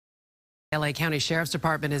LA County Sheriff's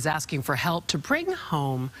Department is asking for help to bring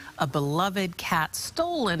home a beloved cat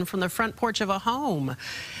stolen from the front porch of a home.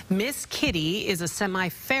 Miss Kitty is a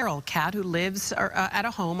semi-feral cat who lives at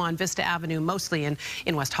a home on Vista Avenue, mostly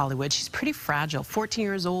in West Hollywood. She's pretty fragile, 14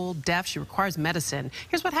 years old, deaf. She requires medicine.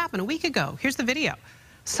 Here's what happened a week ago. Here's the video.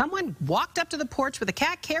 Someone walked up to the porch with a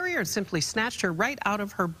cat carrier and simply snatched her right out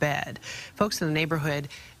of her bed. Folks in the neighborhood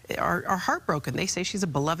are heartbroken. They say she's a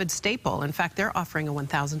beloved staple. In fact, they're offering a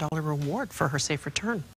 $1,000 reward for her safe return.